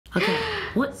Okay,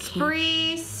 what?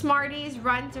 Spree, Smarties,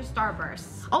 Runs, or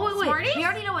Starbursts? Oh, wait. Smarties? We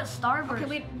already know what Starburst.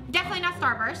 Okay, definitely not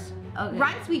Starburst. Okay.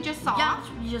 Runs we just saw. Yeah,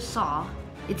 we just saw.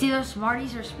 It's either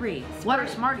Smarties or Spree. What are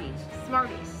Smarties?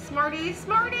 Smarties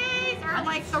are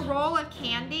like the roll of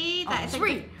candy. That is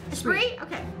Spree. Like Spree?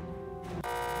 Okay. No,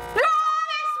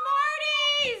 they're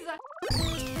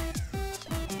Smarties!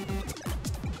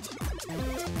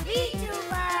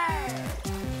 Vtubers!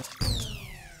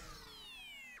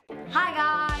 Hi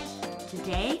guys!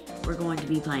 Today we're going to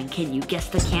be playing Can You Guess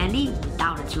the Candy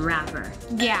without its wrapper.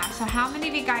 Yeah, so how many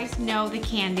of you guys know the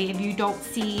candy if you don't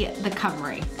see the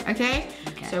covering? Okay?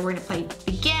 So we're gonna play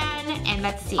begin and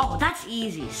let's see. Oh, that's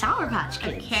easy. Sour Patch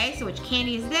Kids. Okay, so which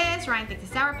candy is this? Ryan thinks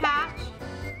it's Sour Patch.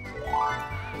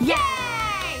 Yay!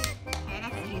 Okay,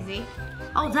 that's easy.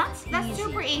 Oh, that's That's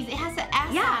super easy. It has an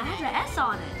S Yeah, on it has an S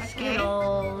on it. Okay.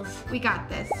 Skittles. We got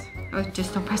this. Oh,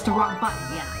 just don't press the wrong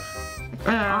button. Yeah.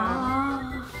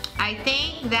 I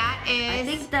think that is... I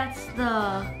think that's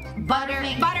the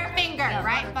Butterfinger, Yeah,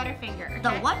 right? Butterfinger. Okay. the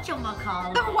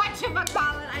whatchamacallit. The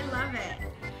whatchamacallit. I love it.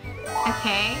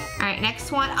 Okay. All right,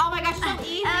 next one. Oh my gosh, so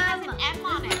easy. It has an M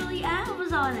on it. Literally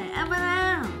M's on it.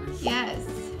 M&M's. Yes.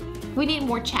 We need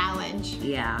more challenge.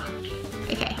 Yeah.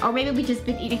 Okay. Or maybe we just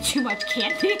been eating too much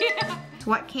candy.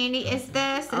 What candy is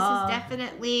this? This is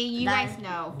definitely, you guys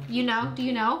know. You know? Do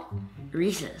you know?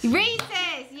 Reese's.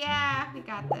 Reese's! Yeah, we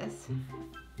got this.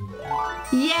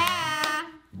 Yeah.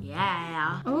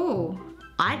 Yeah. Oh.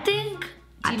 I think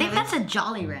that's a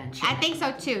Jolly Rancher. I think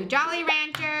so too. Jolly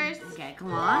Ranchers. Okay,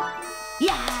 come on.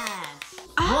 Yes.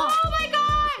 Oh my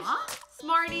gosh. Huh?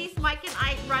 Smarties, Mike and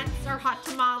Ike, Runs, or Hot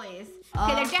Tamales.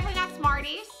 Okay, they're definitely not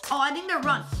Smarties. Oh, I think they're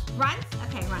Runs. Runs?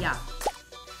 Okay, Runs. Yeah.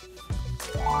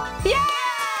 Yes!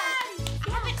 I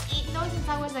haven't eaten those since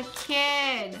I was a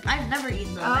kid. I've never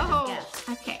eaten those. Oh, I just guessed.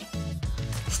 okay.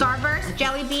 Starburst,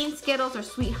 Jelly Beans, Skittles, or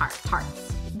Sweetheart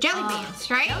Tarts? Jelly Beans,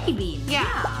 right? Jelly Beans.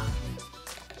 Yeah.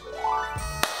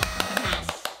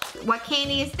 Yes. What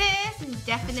candy is this? It's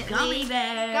definitely Gummy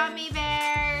bears. Gummy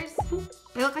bears.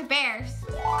 They look like bears.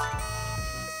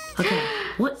 Okay,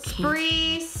 what candy?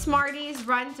 Spree, Smarties,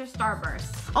 Runs, or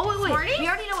Starburst? Oh, wait. Smarties? We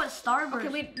already know what Starburst.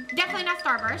 Okay, definitely not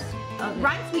Starburst. Okay.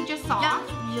 Runs we just saw.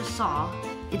 Yeah, we just saw.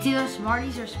 It's either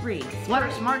Smarties or Spree. What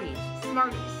are Smarties?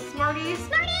 Smarties.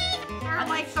 They're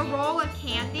like the roll of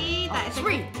candy. That is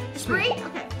Spree. Spree?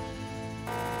 Okay.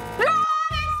 No,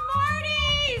 they're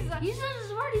Smarties! You said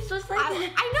Smarties, so it's like I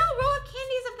know, roll of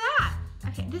candies of that.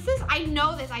 Okay, I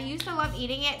know this. I used to love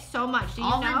eating it so much. Do you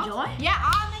know? Almond Joy? Yeah,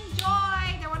 Almond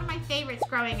Joy. They're one of my favorites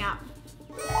growing up.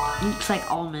 Looks like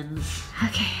almonds.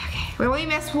 Okay. We only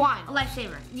missed one. A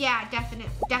lifesaver. Yeah, definitely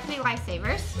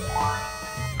lifesavers.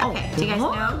 Okay, Oh, do you guys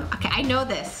what? know? Okay, I know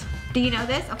this. Do you know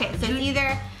this? Okay, so it's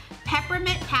either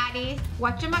Peppermint Patties,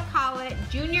 whatchamacallit,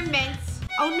 Junior Mints,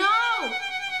 oh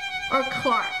no! Or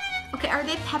Clark. Okay, are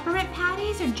they Peppermint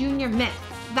Patties or Junior Mints?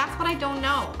 That's what I don't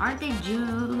know. Aren't they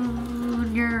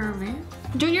Junior Mints?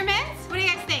 Junior Mints? What do you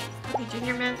guys think? Okay,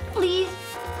 Junior Mints. Please.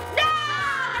 No!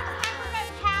 That's Peppermint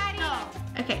Patties!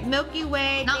 No. Okay, Milky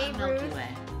Way, Not Babe Milky Ruth, Way.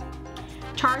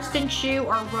 Charleston Chew,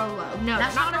 or Rolo. No,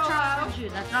 That's not a Rolo. Charleston Chew.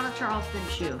 That's not a Charleston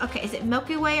Chew. Okay, is it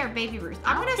Milky Way or Baby Ruth?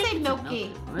 I'm gonna say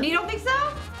Milky. You don't think so?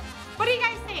 What do you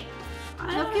guys think?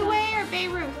 Milky Way or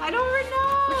Baby Ruth? I don't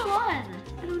know. Which one?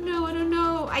 I don't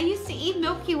know. I used to eat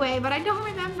Milky Way, but I don't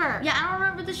remember. Yeah, I don't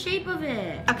remember the shape of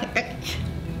it. Okay.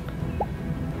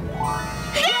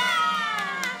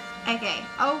 Yeah! Okay.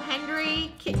 Oh,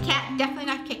 Henry, Kit Kat, definitely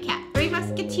not Kit Kat. Three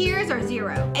Musketeers or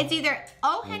zero? It's either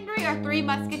Oh, Henry or Three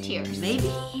Musketeers.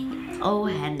 Maybe Oh,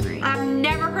 Henry. I've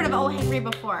never heard of Oh, Henry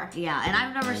before. Yeah, and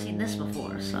I've never seen this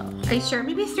before, so. Are you sure?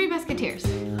 Maybe it's Three Musketeers.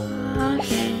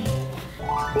 Okay.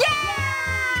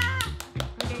 Yeah!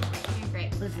 We're doing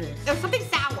great. What's this? There's something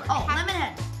sour. Oh, lemon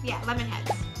head. Yeah, lemon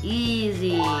heads.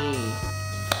 Easy.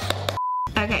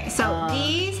 Okay, so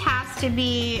these has to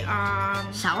be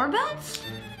Sour Belts?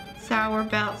 Sour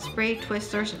Belts, Spree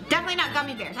Twisters. Definitely not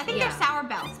gummy bears. I think they're Sour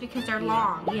Belts because they're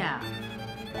long. Yeah.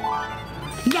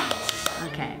 Yes.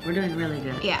 Okay, we're doing really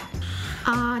good. Yeah.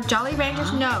 Jolly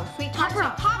Ranchers, no. Sweet Pop Tarts,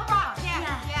 Rocks. Pop Rocks,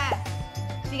 yes.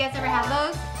 Do you guys ever have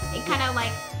those? They kind of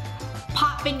like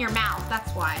pop in your mouth.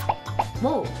 That's why.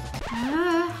 Whoa.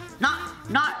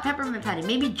 Not Peppermint Patty.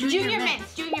 Maybe Junior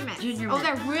Mints. Junior Mints. Junior Oh, Mints.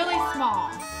 they're really small.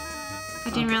 I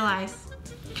didn't realize.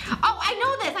 Oh, I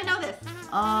know this.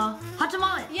 Hot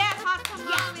tamale. Yes, hot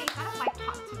tamales. I don't like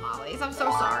hot tamales. I'm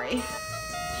so sorry.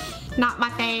 Not my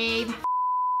fave.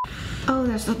 Oh,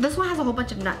 this one has a whole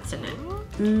bunch of nuts in it.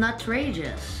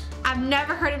 Nutrageous. I've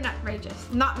never heard of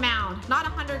Nutrageous. Not Mound. Not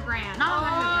 100 grand.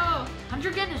 Not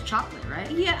 100 grand is chocolate, right?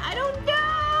 Yeah, I don't know.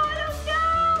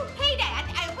 Payday.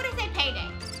 I would say Payday.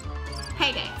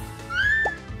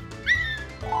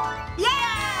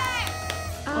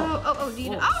 Oh, do you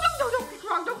know? Oh, no, don't click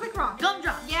wrong. Don't click wrong.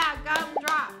 Gumdrops. Yeah,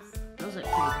 gumdrops. Those look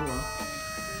pretty cool.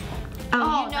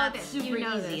 Oh, you know that's this. super you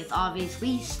know easy. This. It's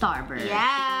obviously Starburst.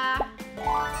 Yeah.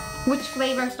 Which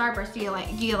flavor of Starburst do you like?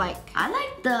 I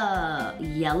like the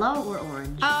yellow or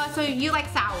orange. Oh, so you like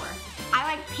sour. I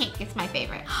like pink. It's my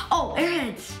favorite. Oh,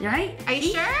 Airheads, right? Are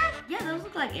you sure? Yeah, those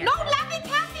look like Airheads. No, Laffy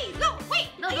Taffy. No, wait.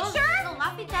 No, are you those, sure? No,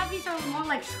 Laffy Taffies are more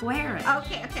like square.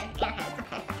 Okay. Airheads.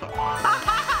 Okay.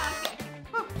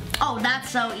 Oh, that's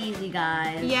so easy,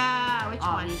 guys. Yeah, which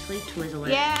Obviously, Twizzlers.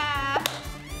 one? Yeah.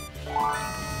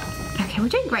 Okay, we're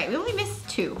doing great. We only missed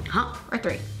 2. Huh? Or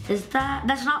 3.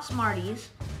 That's not Smarties.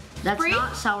 That's Spree?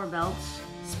 not Sour Belts.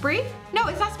 Spree? No,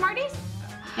 it's not Smarties?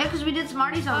 Yeah, because we did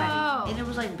Smarties already. Oh. And it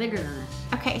was like bigger than this.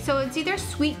 Okay, so it's either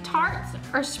Sweet Tarts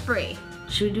or Spree.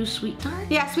 Should we do Sweet Tart?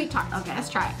 Yeah, Sweet Tarts. Okay. Let's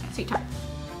try it. Sweet Tart.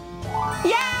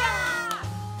 Yeah!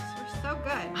 We're so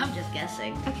good. I'm just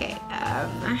guessing. Okay,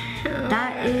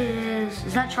 That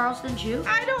is that Charleston Chew?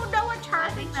 I don't know what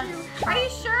Charleston I think Chew. that's Are you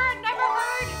sure? I never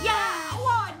heard. Yeah.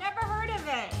 Oh, I never heard of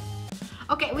it.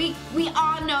 Okay, we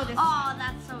all know this. Oh,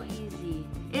 that's so easy.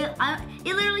 It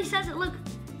literally says it. Look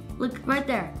right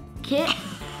there. Kit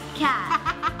Kat.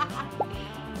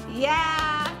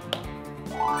 Yeah.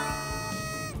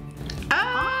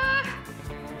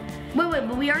 Wait,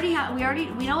 but we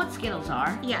know what Skittles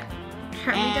are. Yeah.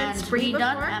 Have we done Spree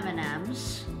done before?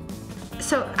 M&M's.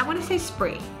 So I want to say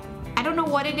Spree. I don't know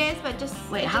what it is, but just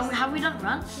Wait, have we done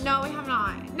Runts? No, we have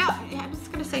not. No, I'm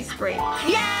just gonna say Spree.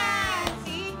 Yeah.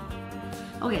 See?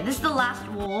 Okay, this is the last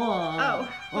one. Oh,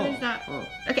 what is that? Oh.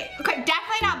 Okay,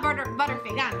 definitely not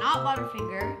Butterfinger. Yeah, not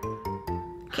Butterfinger.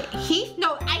 Okay, Heath.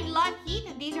 No, I love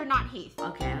Heath. These are not Heath.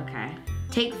 Okay.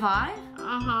 Take 5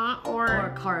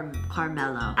 Or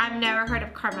Carmelo. I've never heard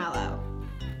of Carmelo.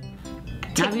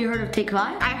 Have you heard of Take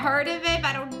 5? I heard of it, but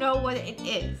I don't know what it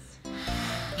is.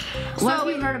 What have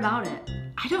you heard about it?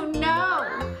 I don't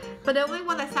know. But the only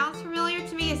one that sounds familiar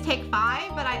to me is Take 5,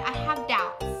 but I have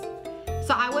doubts.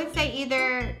 So I would say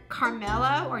either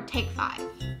Carmelo or Take 5.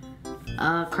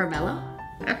 Carmelo?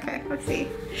 Okay, let's see.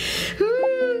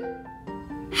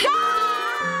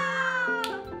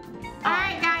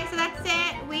 Alright guys, so that's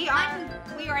it. We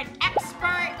are an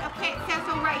expert. Okay, it says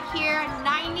so right here,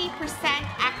 90%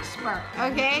 expert.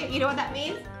 Okay, you know what that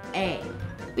means?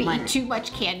 We eat too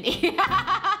much candy.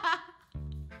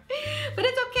 But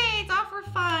it's okay, it's all for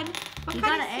fun. What You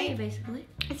kind got of an A, basically.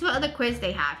 It's what other quiz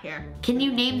they have here. Can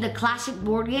you name the classic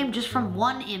board game just from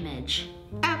one image?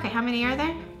 Okay, how many are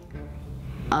there?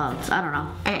 I don't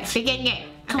know. Okay, begin game.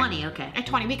 20, okay.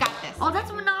 20, we got this. Oh,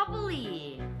 that's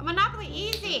Monopoly. Monopoly,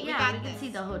 easy. Yeah, we we got can see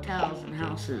the hotels and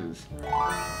houses.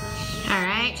 All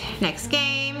right, next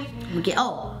game. We get,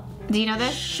 Do you know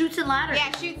this? Chutes and Ladders.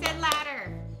 Yeah, Chutes and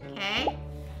Ladder. Okay.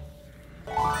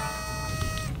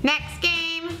 Next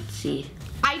game. Let's see.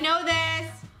 I know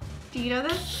this. Do you know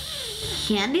this?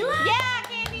 Candyland? Yeah,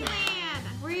 Candyland.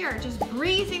 We are just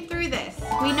breezing through this.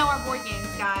 We know our board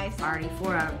games, guys. Already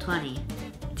 4 out of 20.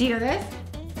 Do you know this?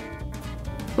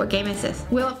 What game is this?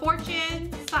 Wheel of Fortune,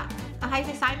 how you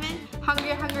say Simon, Hungry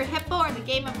Hippo, or The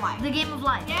Game of Life? The Game of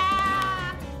Life.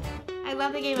 Yeah! I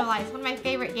love The Game of Life. It's one of my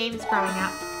favorite games growing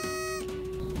up.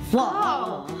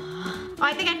 Whoa. Oh,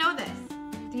 I think I know this.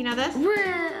 Do you know this?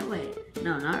 Wait,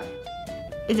 no, not.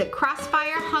 Is it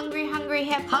Crossfire, Hungry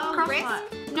Hippo, Crossfire.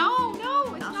 Risk? No,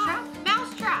 it's Mousetrap? not.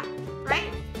 Mousetrap,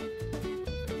 right?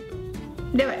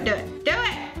 Do it.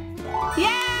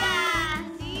 Yeah!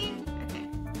 See? Okay.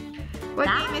 What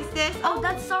game is this? Oh,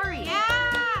 that's Sorry.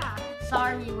 Yeah!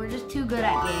 Sorry, we're just too good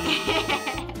at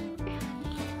games.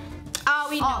 Oh,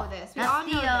 we know this. We all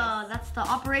know this. That's the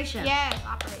Operation. Yes,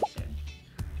 Operation.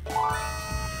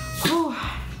 Whew.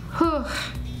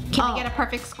 Can we get a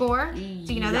perfect score? Do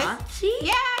you know this? Yahtzee?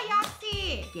 Yeah,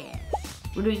 Yahtzee. Yes.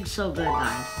 We're doing so good,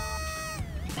 guys.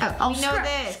 Oh, we know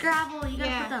this. Scrabble, you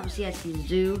gotta put them. See, I see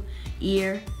zoo,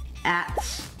 ear,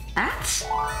 ats. Ats?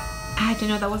 I didn't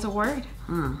know that was a word.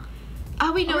 Huh.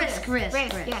 Oh, we know Risk. this. Risk.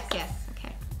 Yes.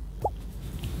 Okay.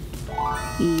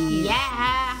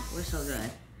 Yeah. We're so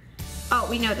good. Oh,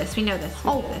 we know this.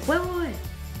 Oh, wait.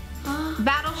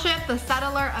 Battleship, the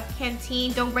settler of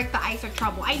Canteen. Don't break the ice or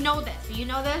trouble. I know this. Do you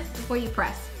know this? Before you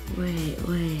press. Wait.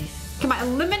 Come on,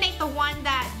 eliminate the one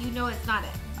that you know it's not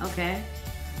it. Okay.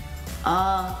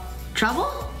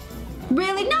 Trouble?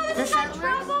 Really? No, this The is not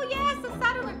Settlers? trouble. Yes, the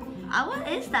settler. What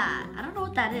is that? I don't know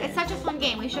what that is. It's such a fun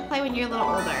game. We should play when you're a little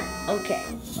older. Okay.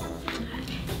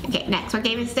 Okay, next. What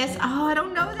game is this? Oh, I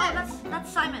don't know this. Oh,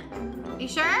 that's Simon. You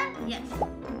sure? Yes.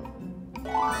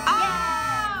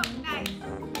 Oh, nice.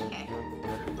 Okay.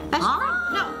 That's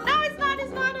trouble. No, it's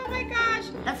not. Oh my gosh.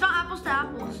 That's not apples to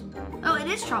apples. Oh, it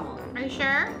is Trouble. Are you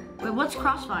sure? Wait, what's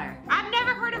Crossfire? I've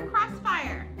never heard of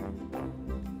Crossfire.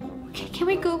 Okay, can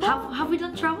we Google? Have we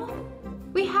done Trouble?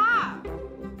 We have.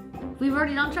 We've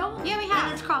already done Trouble? Yeah, we have.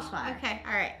 And it's Crossfire. Okay,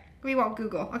 all right. We won't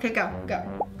Google. Okay, go. Nice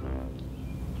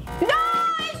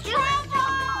Trouble!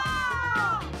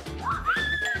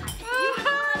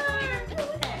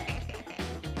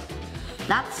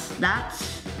 That's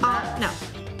no.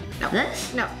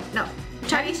 This? No.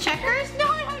 Chinese checkers? No,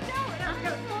 I don't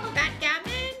know.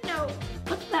 Backgammon? No.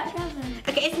 What's backgammon?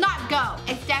 Okay, it's not Go.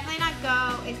 It's definitely not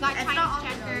Go. It's not It's Chinese not on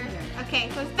checkers. Go either. Okay,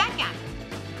 so it's backgammon.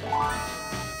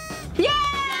 Yeah!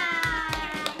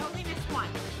 I only missed one.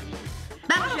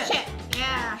 Battleship.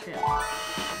 Yeah.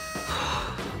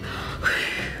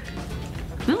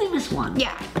 We only missed one.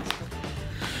 Yeah.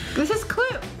 This is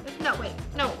Clue. No, wait.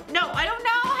 No. I don't know.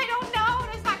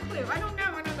 It's not Clue. I don't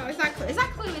know. It's not Clue. It's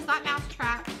not Clue. It's not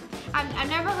Mousetrap. I've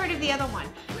never heard of the other one.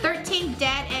 13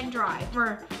 Dead End Drive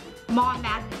or Mall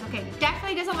Madness. Okay,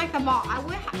 definitely doesn't like the mall. I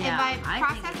would, Yeah, by I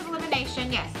process of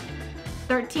elimination, yes.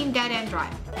 13 Dead End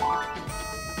Drive.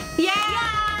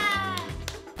 Yeah!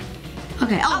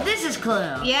 Okay. Oh, this is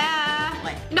Clue. Yeah.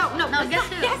 Wait. No. Guess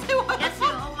who? Guess who? Guess who?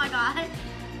 Oh my God.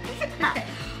 Okay.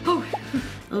 Oh.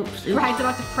 Oops. Ryan's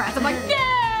about to press. I'm like,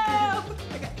 no!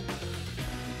 Okay.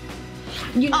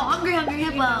 Oh, Hungry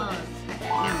Hippos.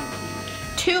 No.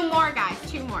 2 more, guys.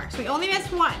 2 more. So we only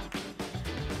missed 1.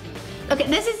 Okay,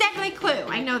 this is definitely Clue.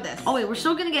 I know this. Oh wait, we're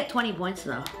still gonna get 20 points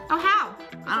though. Oh, how?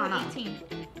 I don't know. 18.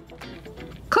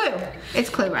 Clue. It's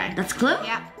Clue, Ryan. That's Clue?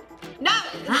 Yeah. No!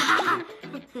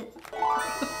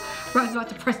 Ryan's about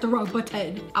to press the wrong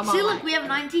button. See, look, we have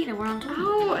 19 and we're on 20.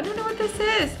 Oh, I don't know what this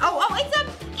is. Oh,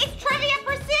 it's Trivia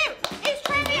Pursuit. It's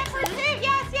Trivia Pursuit.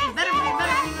 Yes. Better be.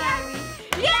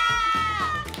 Yeah!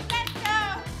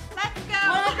 Let's go.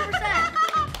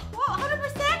 100%. Well,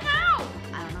 100% how?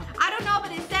 I don't know,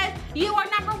 but it says you are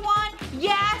number 1.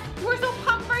 Yes, we're so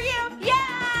pumped for you.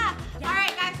 Yeah. All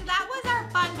right, guys, so that was our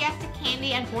fun Guess the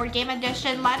Candy and board game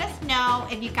edition. Let us know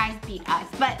if you guys beat us.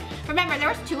 But remember, there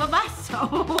was 2 of us,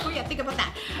 so yeah, think about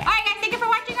that. All right, guys, thank you for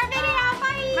watching our video.